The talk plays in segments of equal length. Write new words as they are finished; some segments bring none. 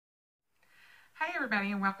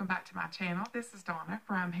everybody, and welcome back to my channel. This is Donna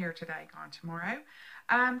from Hair Today, Gone Tomorrow.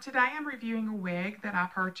 Today I'm reviewing a wig that I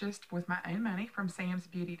purchased with my own money from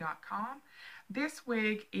samsbeauty.com. This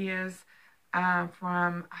wig is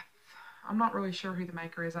from, I'm not really sure who the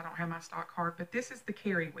maker is. I don't have my stock card, but this is the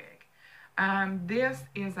Keri Wig. This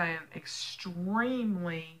is an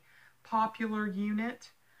extremely popular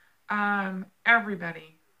unit.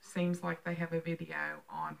 Everybody seems like they have a video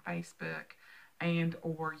on Facebook and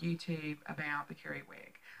or YouTube about the Keri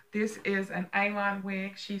Wig. This is an A-line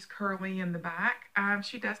wig. She's curly in the back.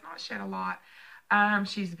 She does not shed a lot.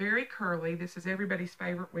 She's very curly. This is everybody's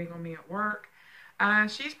favorite wig on me at work.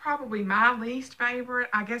 She's probably my least favorite.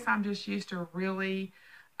 I guess I'm just used to really,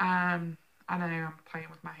 I know I'm playing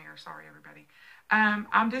with my hair. Sorry, everybody.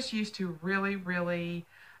 I'm just used to really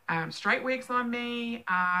straight wigs on me.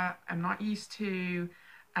 I am not used to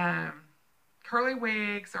curly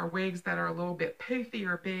wigs or wigs that are a little bit poofy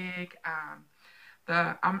or big.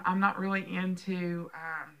 I'm not really into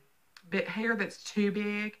hair that's too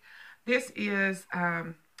big. This was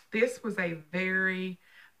a very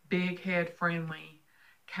big head friendly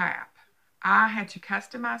cap. I had to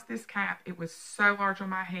customize this cap. It was so large on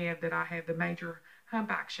my head that I had the major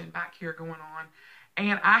hump action back here going on,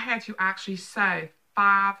 and I had to actually sew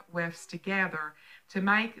 5 wefts together to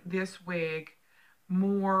make this wig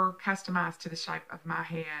more customized to the shape of my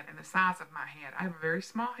head and the size of my head. I have a very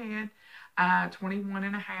small head,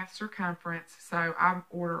 21.5 circumference, so I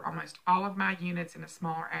order almost all of my units in a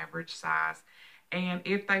smaller average size, and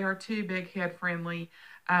if they are too big head friendly,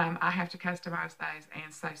 I have to customize those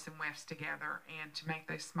and sew some wefts together and to make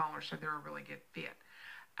those smaller so they're a really good fit.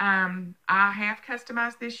 I have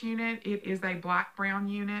customized this unit. It is a black-brown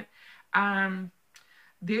unit.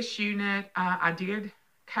 This unit, I did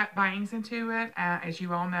cut bangs into it. As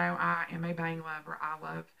you all know, I am a bang lover. I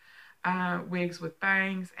love wigs with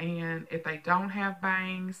bangs, and if they don't have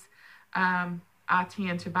bangs, I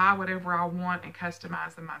tend to buy whatever I want and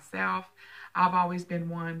customize them myself. I've always been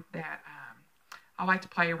one that I like to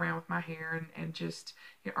play around with my hair and just,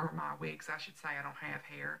 or my wigs, I should say. I don't have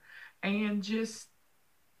hair. And just,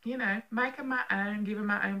 you know, make them my own, give them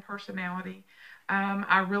my own personality.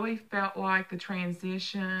 I really felt like the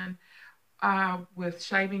transition with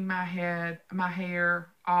shaving my hair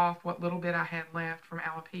off, what little bit I had left from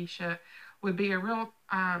alopecia, would be a real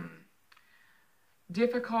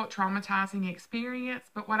difficult, traumatizing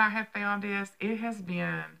experience. But what I have found is it has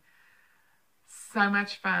been so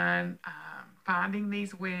much fun finding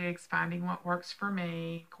these wigs, finding what works for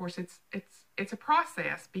me. Of course, it's a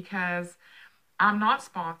process because I'm not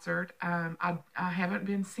sponsored. I haven't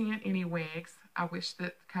been sent any wigs. I wish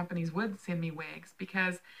that companies would send me wigs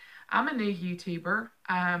because I'm a new YouTuber.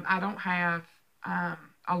 I don't have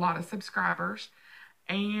a lot of subscribers,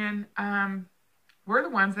 and we're the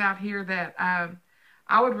ones out here that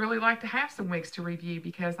I would really like to have some wigs to review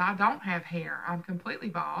because I don't have hair. I'm completely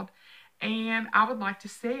bald, and I would like to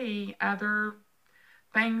see other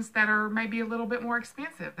things that are maybe a little bit more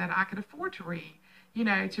expensive that I could afford to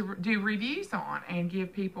to do reviews on and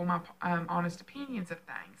give people my honest opinions of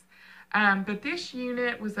things. But this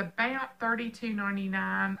unit was about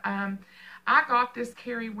 $32.99. I got this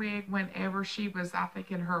Keri Wig whenever she was, I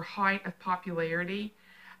think, in her height of popularity.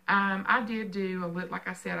 I did do a little, like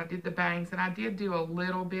I said, I did the bangs, and I did do a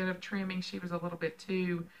little bit of trimming. She was a little bit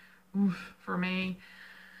too oof for me.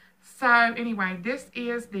 So anyway, this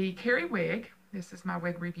is the Keri Wig. This is my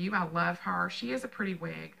wig review. I love her. She is a pretty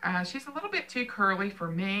wig. She's a little bit too curly for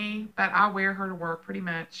me, but I wear her to work pretty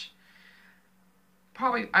much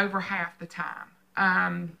probably over half the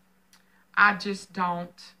time. I just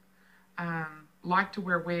don't like to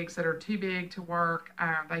wear wigs that are too big to work.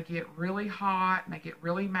 They get really hot and they get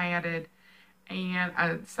really matted.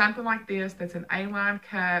 And something like this that's an A-line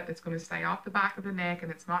cut that's going to stay off the back of the neck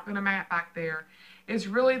and it's not going to mat back there is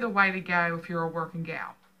really the way to go if you're a working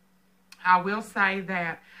gal. I will say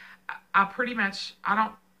that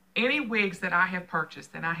any wigs that I have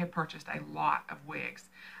purchased, and I have purchased a lot of wigs,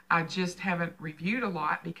 I just haven't reviewed a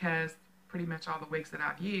lot because pretty much all the wigs that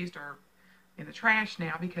I've used are in the trash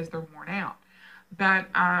now because they're worn out. But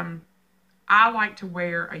I like to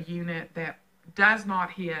wear a unit that does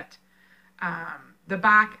not hit the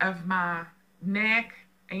back of my neck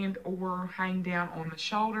and or hang down on the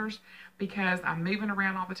shoulders because I'm moving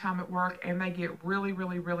around all the time at work and they get really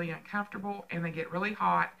uncomfortable and they get really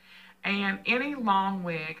hot. And any long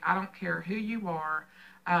wig, I don't care who you are,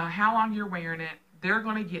 how long you're wearing it, they're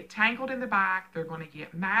going to get tangled in the back, they're going to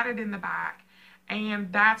get matted in the back,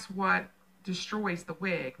 and that's what destroys the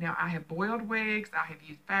wig. Now, I have boiled wigs, I have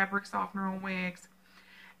used fabric softener on wigs,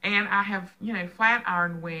 And I have, you know, flat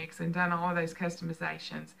iron wigs and done all of those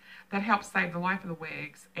customizations that help save the life of the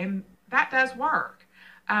wigs. And that does work.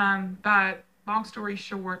 But long story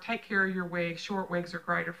short, take care of your wigs. Short wigs are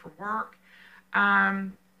greater for work.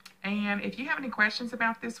 And if you have any questions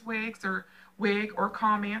about this wig or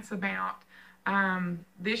comments about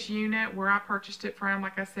this unit, where I purchased it from,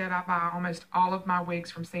 like I said, I buy almost all of my wigs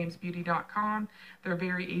from samsbeauty.com. They're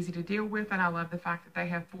very easy to deal with, and I love the fact that they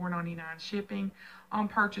have $4.99 shipping on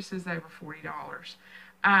purchases over $40.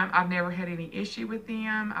 I've never had any issue with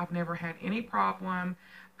them. I've never had any problem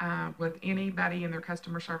with anybody in their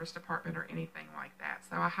customer service department or anything like that.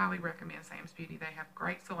 So I highly recommend Sam's Beauty. They have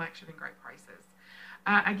great selection and great prices.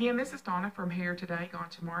 Again, this is Donna from Hair Today, Gone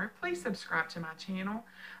Tomorrow. Please subscribe to my channel.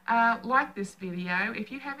 Like this video. If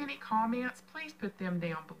you have any comments, please put them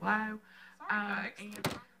down below. And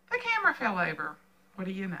the camera fell over. What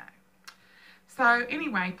do you know? So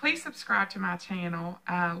anyway, please subscribe to my channel.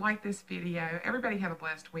 Like this video. Everybody have a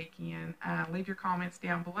blessed weekend. Leave your comments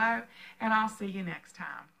down below, and I'll see you next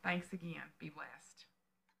time. Thanks again. Be blessed.